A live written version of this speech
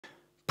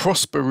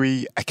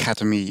Prosperi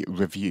Academy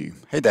review.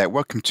 Hey there,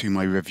 welcome to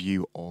my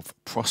review of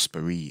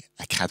Prosperi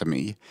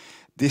Academy.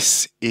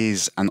 This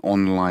is an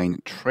online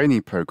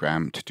training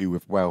program to do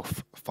with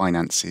wealth,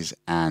 finances,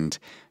 and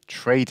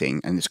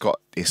trading, and it's got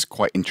this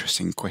quite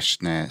interesting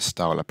questionnaire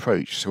style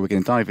approach. So we're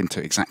going to dive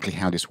into exactly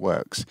how this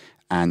works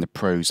and the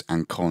pros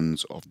and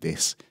cons of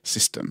this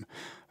system.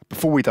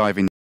 Before we dive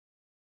into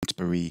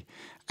Prosperi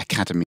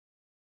Academy,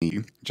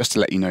 just to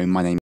let you know,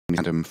 my name is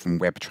Adam from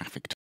Web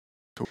Traffic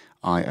Talk.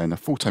 I earn a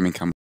full-time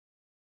income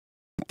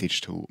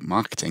digital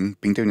marketing,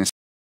 been doing this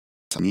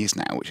for 7 years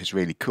now, which is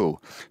really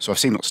cool. So I've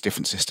seen lots of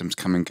different systems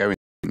come and go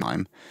in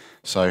time.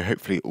 So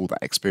hopefully all that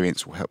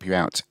experience will help you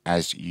out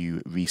as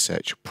you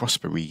research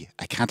Prosperi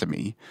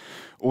Academy.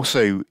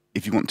 Also,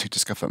 if you want to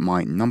discover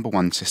my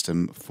 #1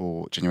 system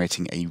for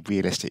generating a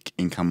realistic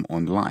income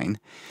online,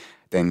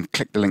 then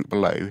click the link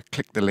below,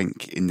 click the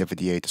link in the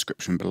video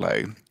description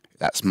below.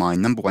 That's my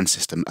 #1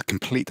 system, a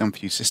complete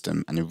done-for-you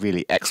system, and a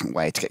really excellent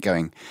way to get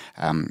going,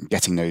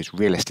 getting those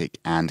realistic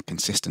and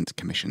consistent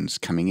commissions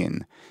coming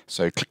in.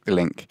 So click the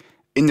link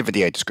in the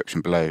video description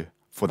below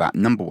for that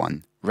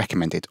 #1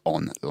 recommended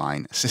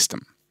online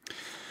system.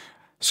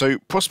 So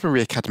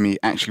Prosperi Academy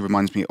actually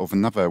reminds me of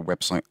another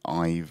website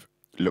I've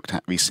looked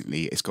at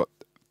recently. It's got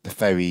the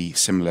very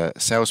similar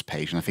sales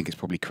page, and I think it's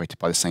probably created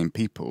by the same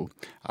people,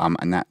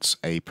 and that's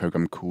a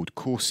program called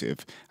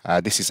Coursive.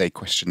 This is a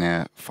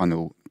questionnaire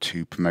funnel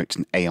to promote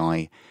an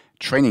AI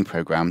training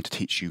program to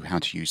teach you how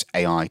to use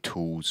AI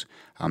tools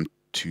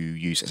to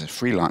use as a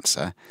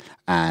freelancer,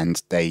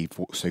 and they've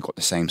also got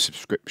the same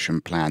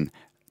subscription plan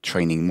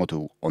training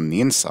model on the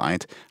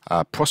inside.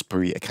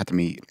 Prosperi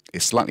Academy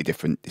is slightly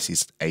different. This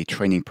is a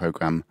training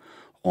program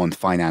on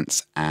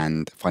finance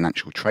and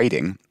financial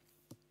trading,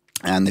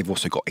 and they've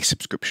also got a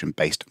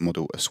subscription-based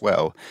model as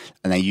well,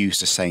 and they use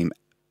the same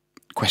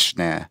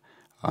questionnaire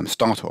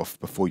start off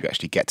before you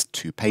actually get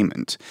to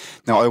payment.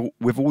 Now,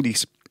 with all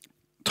these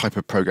type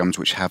of programs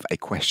which have a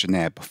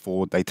questionnaire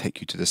before they take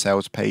you to the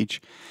sales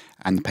page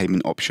and the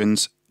payment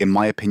options, in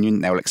my opinion,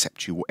 they'll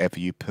accept you whatever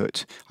you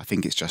put. I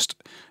think it's just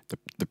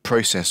the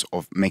process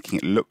of making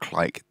it look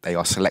like they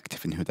are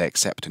selective in who they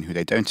accept and who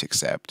they don't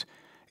accept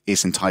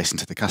is enticing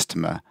to the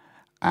customer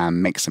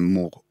and makes them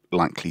more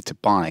likely to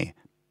buy,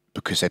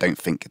 because they don't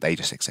think they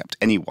just accept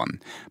anyone.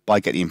 But I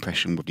get the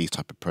impression with these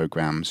type of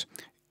programs,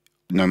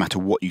 no matter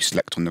what you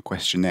select on the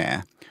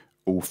questionnaire,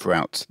 all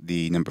throughout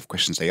the number of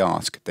questions they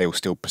ask, they will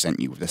still present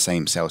you with the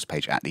same sales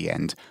page at the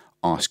end,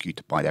 ask you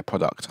to buy their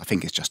product. I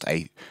think it's just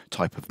a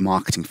type of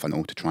marketing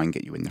funnel to try and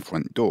get you in the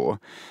front door.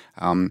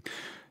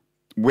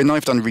 When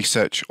I've done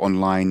research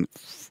online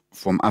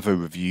from other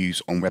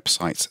reviews on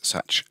websites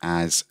such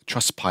as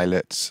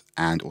Trustpilot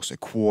and also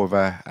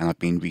Quora, and I've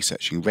been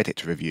researching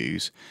Reddit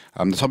reviews,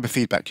 the type of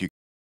feedback you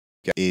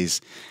get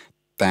is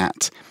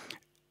that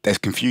there's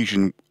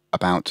confusion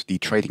about the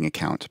trading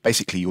account.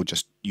 Basically, you're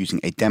just using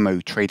a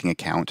demo trading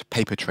account,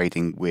 paper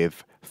trading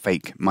with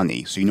fake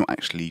money. So you're not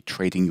actually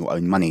trading your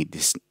own money.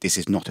 This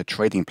is not a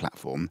trading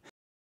platform.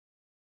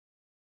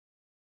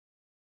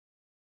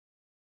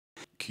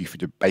 You through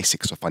the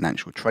basics of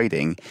financial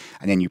trading,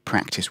 and then you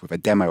practice with a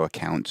demo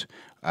account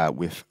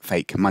with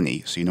fake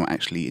money, so you're not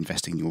actually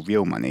investing your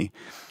real money.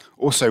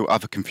 Also,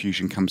 other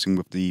confusion comes in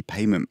with the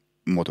payment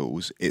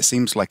models. It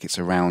seems like it's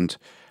around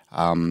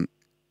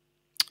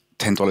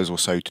 $10 or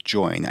so to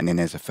join, and then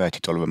there's a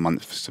 $30 a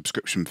month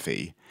subscription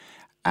fee,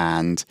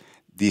 and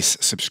this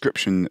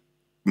subscription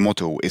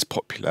model is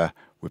popular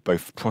with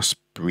both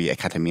Prosperi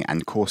Academy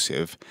and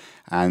Coursive.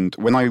 And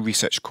when I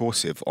researched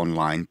Coursive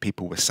online,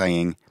 people were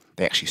saying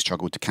they actually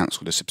struggled to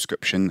cancel the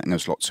subscription, and there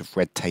was lots of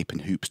red tape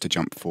and hoops to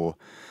jump for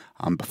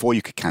before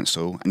you could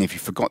cancel. And if you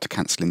forgot to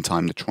cancel in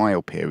time the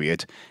trial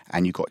period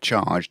and you got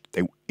charged,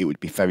 it would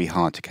be very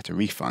hard to get a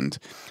refund.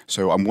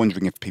 So I'm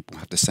wondering if people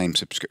have the same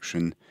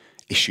subscription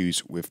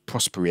issues with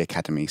Prosperi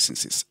Academy,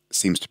 since it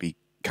seems to be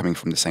coming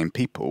from the same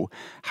people.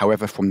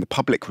 However, from the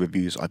public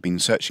reviews I've been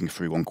searching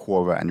through on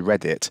Quora and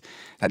Reddit,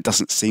 that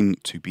doesn't seem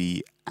to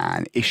be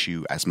an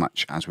issue as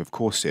much as with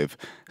Coursive.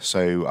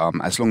 So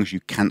as long as you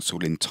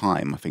cancel in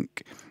time, I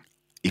think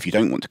if you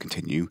don't want to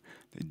continue,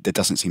 there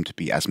doesn't seem to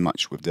be as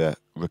much with the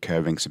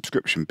recurring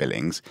subscription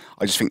billings.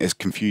 I just think there's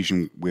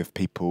confusion with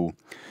people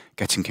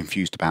getting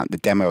confused about the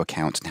demo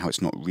account and how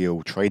it's not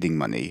real trading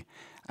money.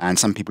 And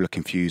some people are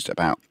confused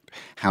about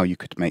how you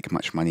could make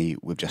much money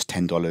with just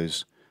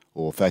 $10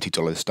 or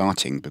 $30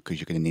 starting, because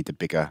you're going to need a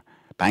bigger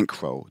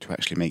bankroll to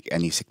actually make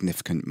any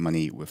significant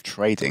money with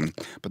trading.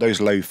 But those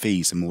low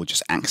fees are more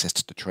just access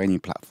to the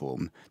training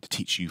platform to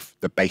teach you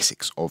the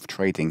basics of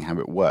trading, how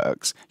it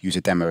works, use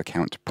a demo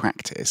account to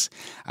practice,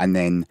 and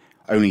then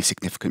only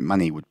significant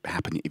money would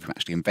happen if you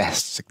actually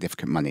invest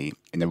significant money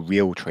in a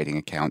real trading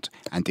account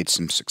and did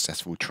some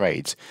successful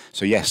trades.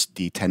 So yes,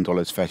 the $10,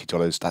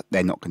 $30, that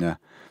they're not going to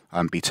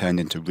be turned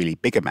into really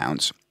big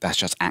amounts. That's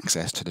just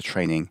access to the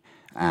training,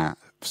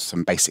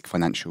 some basic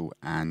financial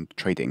and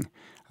trading.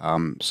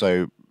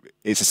 So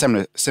It's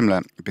a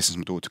similar business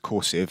model to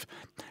Coursive,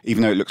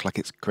 even though it looks like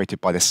it's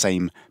created by the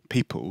same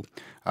people.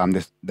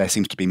 There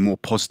seems to be more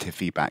positive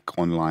feedback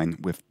online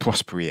with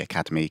Prosperi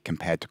Academy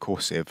compared to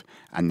Coursive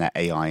and their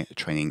AI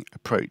training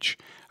approach.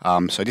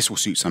 So this will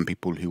suit some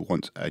people who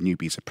want a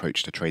newbie's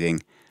approach to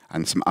trading,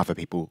 and some other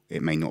people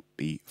it may not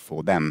be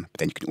for them. But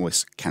then you can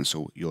always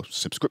cancel your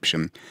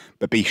subscription.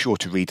 But be sure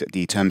to read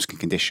the terms and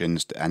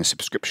conditions and the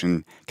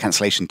subscription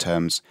cancellation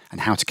terms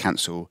and how to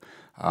cancel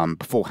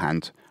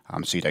beforehand,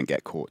 so you don't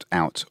get caught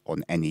out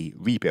on any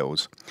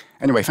rebills.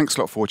 Anyway, thanks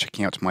a lot for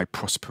checking out my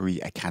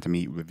Prosperi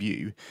Academy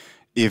review.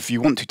 If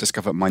you want to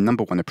discover my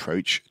 #1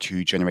 approach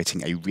to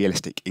generating a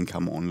realistic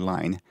income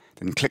online,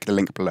 then click the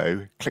link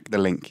below, click the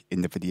link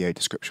in the video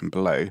description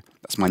below.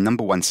 That's my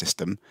 #1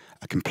 system,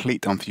 a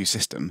complete done-for-you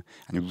system,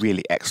 and a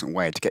really excellent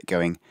way to get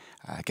going,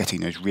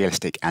 getting those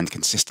realistic and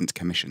consistent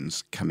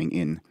commissions coming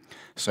in.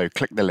 So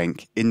click the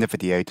link in the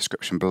video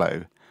description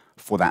below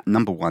for that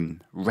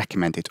 #1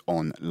 recommended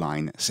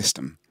online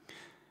system.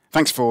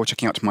 Thanks for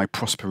checking out my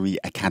Prosperi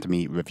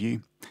Academy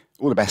review.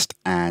 All the best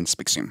and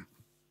speak soon.